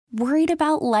Worried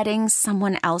about letting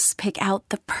someone else pick out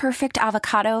the perfect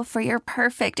avocado for your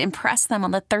perfect impress them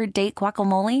on the third date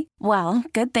guacamole? Well,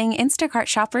 good thing Instacart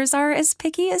shoppers are as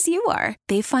picky as you are.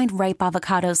 They find ripe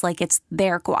avocados like it's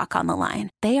their guac on the line.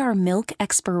 They are milk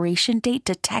expiration date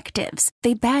detectives.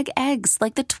 They bag eggs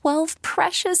like the 12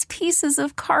 precious pieces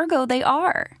of cargo they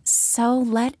are. So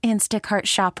let Instacart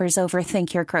shoppers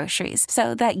overthink your groceries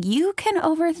so that you can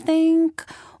overthink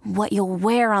what you'll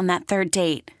wear on that third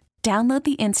date. Download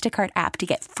the Instacart app to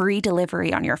get free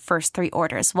delivery on your first 3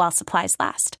 orders while supplies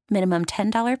last. Minimum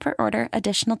 $10 per order.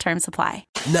 Additional terms apply.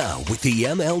 Now, with the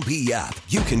MLB app,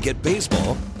 you can get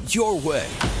baseball your way.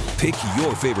 Pick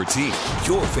your favorite team,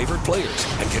 your favorite players,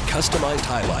 and get customized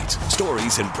highlights,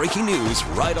 stories, and breaking news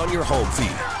right on your home feed.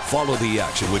 Follow the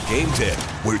action with Game 10,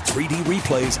 where 3D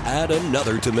replays add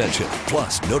another dimension.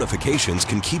 Plus, notifications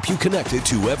can keep you connected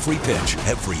to every pitch,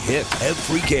 every hit,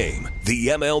 every game. The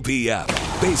MLB app.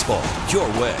 Baseball your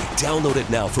way. Download it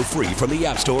now for free from the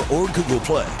App Store or Google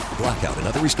Play. Blackout and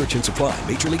other restrictions apply.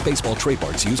 Major League Baseball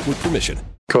trademarks used with permission.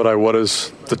 Kodai, what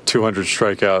does the 200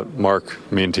 strikeout mark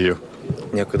mean to you?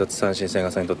 200奪三振千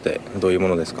賀さんにとってどういうも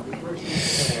のですか？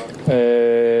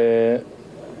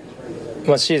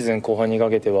シーズン後半にか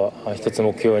けては一つ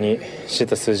目標にして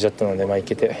た数字だったので、い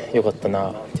けてよかった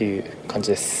なっていう感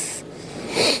じです。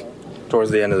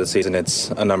Towards the end of the season,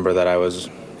 it's a number that I was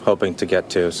hoping to get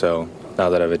to. So now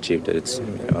that I've achieved it, it's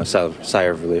a sigh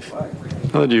of relief.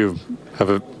 Now that you have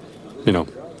a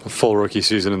full rookie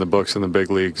season in the books in the big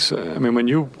leagues, I mean, when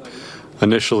you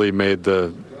initially made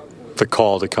the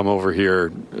call to come over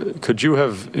here, could you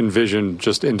have envisioned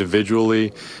just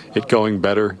individually it going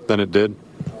better than it did?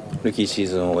 ルキーシー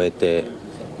ズンを終え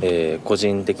て、個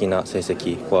人的な成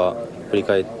績は振り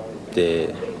返っ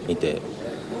てみて、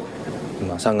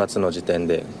3月の時点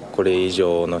でこれ以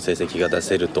上の成績が出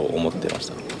せると思ってまし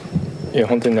た。いや、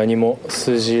本当に何も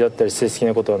数字だったり成績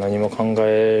のことは何も考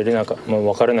えれなかった、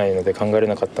分からないので考えれ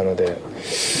なかったので、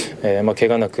怪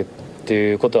我なくって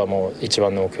いうことはもう一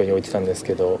番の目標に置いてたんです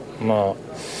けど、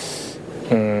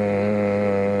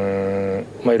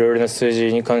いろいろな数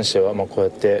字に関しては、こうや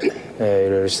っていろい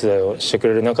ろ取材をしてく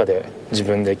れる中で自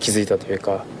分で気づいたという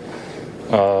か、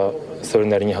それ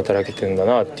なりに働けてるんだ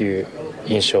なっていう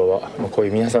印象は、こうい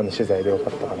う皆さんの取材でよ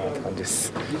かったかなって感じで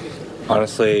す。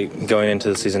Honestly, going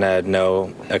into the season, I had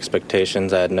no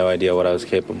expectations. I had no idea what I was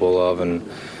capable of, and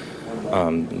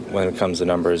when it comes to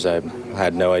numbers, I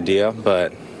had no idea.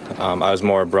 But I was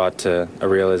more brought to a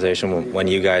realization when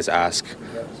you guys ask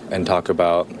and talk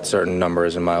about certain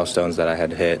numbers and milestones that I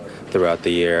had hit throughout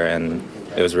the year, and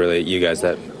it was really you guys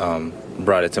that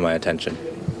brought it to my attention.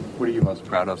 What are you most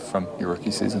proud of from your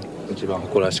rookie season? 一番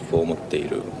誇らしく思ってい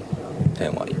る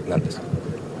点は何ですか？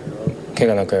怪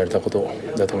我なくやれたこと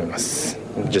だと思います。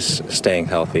Just staying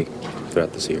healthy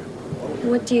throughout this year.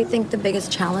 What do you think the biggest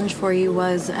challenge for you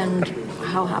was, and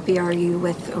how happy are you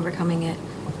with overcoming it?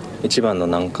 一番の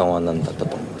難関は何だった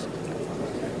と思いますか？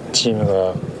チーム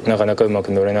がなかなかうま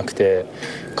く乗れなくて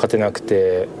勝てなく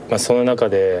て、その中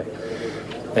で、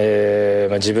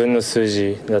自分の数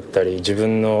字だったり自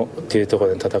分のっていうとこ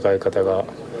ろで戦い方が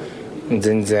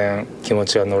全然気持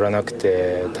ちが乗らなく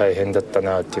て大変だった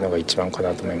なっていうのが一番か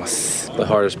なと思います。The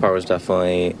hardest part was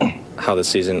definitely how the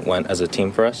season went as a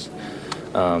team for us.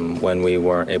 When we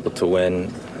weren't able to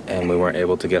win and we weren't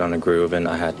able to get on a groove, and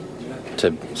I had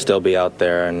to still be out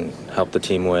there and help the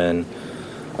team win.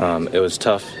 It was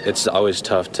tough. It's always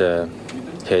tough to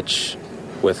pitch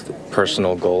with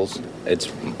personal goals.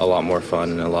 It's a lot more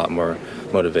fun and a lot more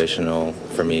motivational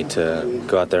for me to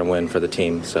go out there and win for the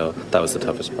team. So that was the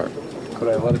toughest part.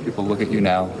 Kodai, a lot of people look at you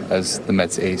now as the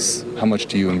Mets ace. How much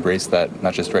do you embrace that,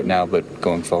 not just right now, but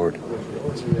going forward?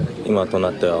 今と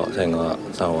なっては千賀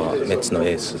さんはメッツの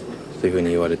エースというふうに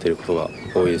言われていることが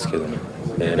多いですけども、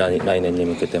来年に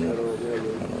向けても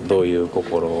どういう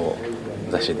心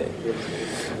出しで、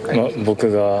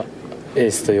僕がエ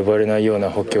ースと呼ばれないような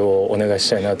補強をお願いし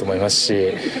たいなと思います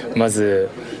し、まず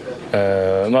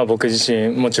僕自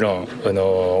身もちろん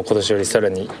今年よりさら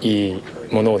にいい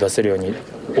ものを出せるように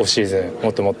オフシーズンも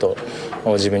っともっと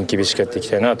自分に厳しくやっていき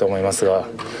たいなと思いますが、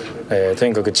と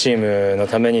にかくチームの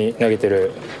ために投げて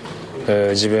る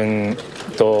自分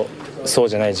とそう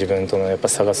じゃない自分とのやっぱ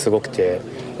差がすごくて、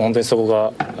本当にそこ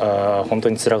が本当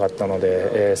に辛かったの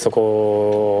で、そ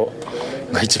こ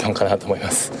が一番かなと思いま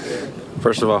す。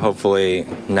First of all, hopefully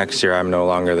next year I'm no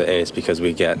longer the ace because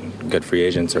we get good free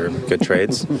agents or good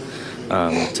trades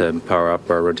to power up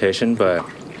our rotation. But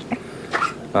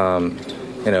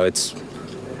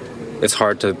it's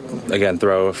hard to again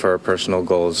throw for personal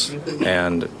goals,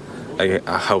 and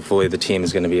hopefully the team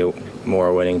is going to be a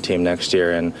more winning team next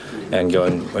year. And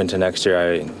going into next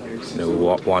year,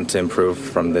 want to improve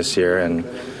from this year, and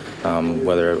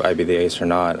whether I be the ace or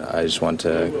not, I just want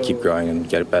to keep growing and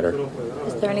get better.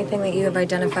 Is there anything that you have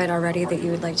identified already that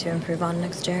you would like to improve on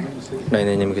next year? 来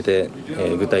年に向けて、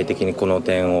具体的にこ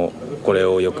れ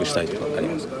を良くしたいとかあり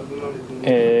ますか？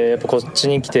やっぱこっち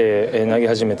に来て投げ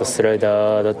始めたスライ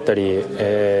ダーだったり、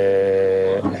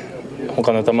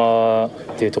他の球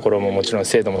っていうところももちろん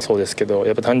精度もそうですけど、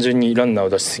やっぱ単純にランナーを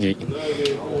出しすぎ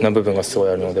な部分がすごい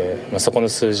あるので、そこの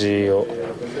数字を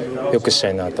良くした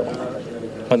いなと。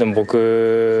でも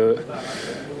僕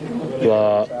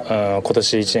は今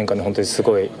年1年間で本当にす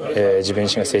ごい、自分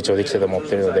自身が成長できたと思っ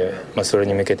ているので、それ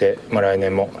に向けて、来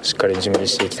年もしっかり準備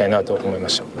していきたいなと思いま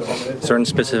した。Certain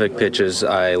specific pitches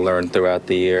I learned throughout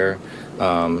the year,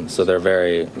 so they're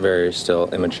very, very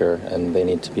still immature and they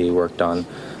need to be worked on.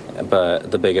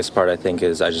 But the biggest part I think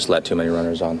is I just let too many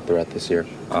runners on throughout this year.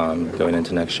 Going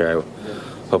into next year,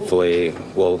 hopefully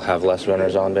we'll have less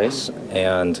runners on base,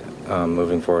 and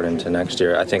moving forward into next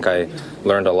year, I think I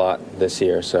learned a lot this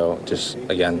year. So just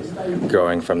again,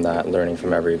 growing from that, learning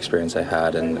from every experience I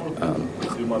had, and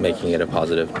making it a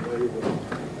positive.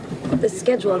 The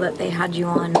schedule that they had you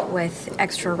on with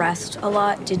extra rest a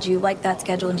lot, did you like that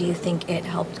schedule, and do you think it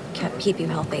helped keep you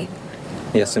healthy?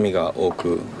 休みが多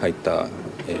く入った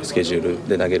スケジュール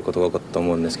で投げることが多かったと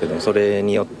思うんですけど、それ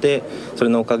によってそれ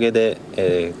のおかげで、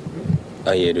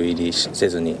IL 入りせ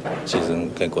ずにシーズン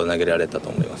健康で投げられたと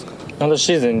思いますか？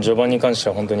シーズン序盤に関して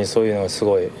は本当にそういうのがす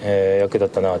ごい、役立っ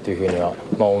たなというふうには、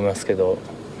思いますけど、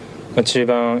中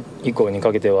盤以降に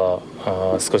かけては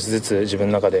少しずつ自分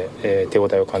の中で、手応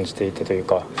えを感じていてという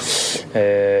か、ち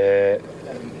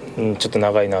ょっと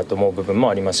長いなと思う部分も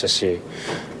ありましたし、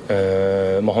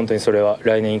本当にそれは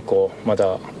来年以降ま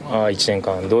だ1年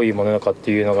間どういうものなのかって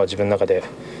いうのが自分の中で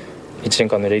1年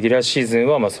間のレギュラーシーズン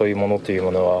はそういうものという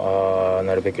ものは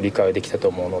なるべく理解できたと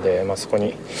思うので、そこ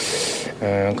に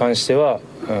関しては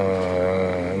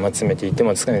詰めていっても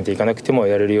詰めていかなくても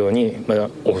やれるように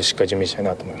オフしっかり準備したい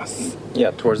なと思います。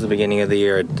Yeah, towards the beginning of the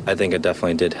year, I think it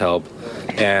definitely did help,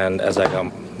 and as I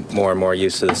got more and more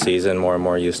used to the season, more and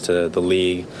more used to the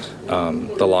league,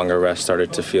 the longer rest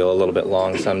started to feel a little bit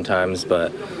long sometimes,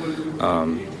 but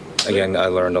again, I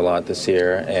learned a lot this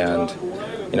year, and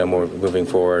more moving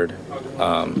forward,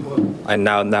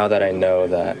 now that I know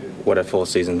that what a full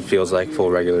season feels like, full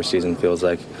regular season feels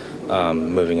like,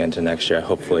 moving into next year,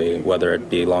 hopefully, whether it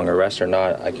be longer rest or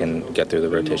not, I can get through the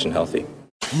rotation healthy.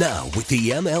 Now, with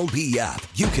the MLB app,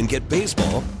 you can get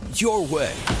baseball your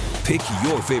way. Pick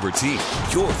your favorite team,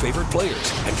 your favorite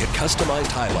players, and get customized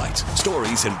highlights,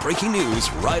 stories, and breaking news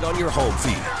right on your home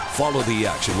feed. Follow the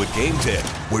action with Game 10,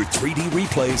 where 3D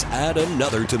replays add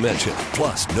another dimension.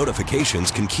 Plus,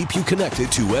 notifications can keep you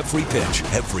connected to every pitch,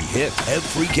 every hit,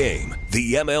 every game.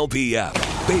 The MLB app.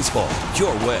 Baseball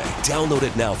your way. Download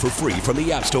it now for free from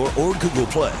the App Store or Google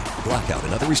Play. Blackout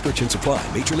and other restrictions apply.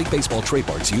 Major League Baseball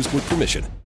trademarks used with permission.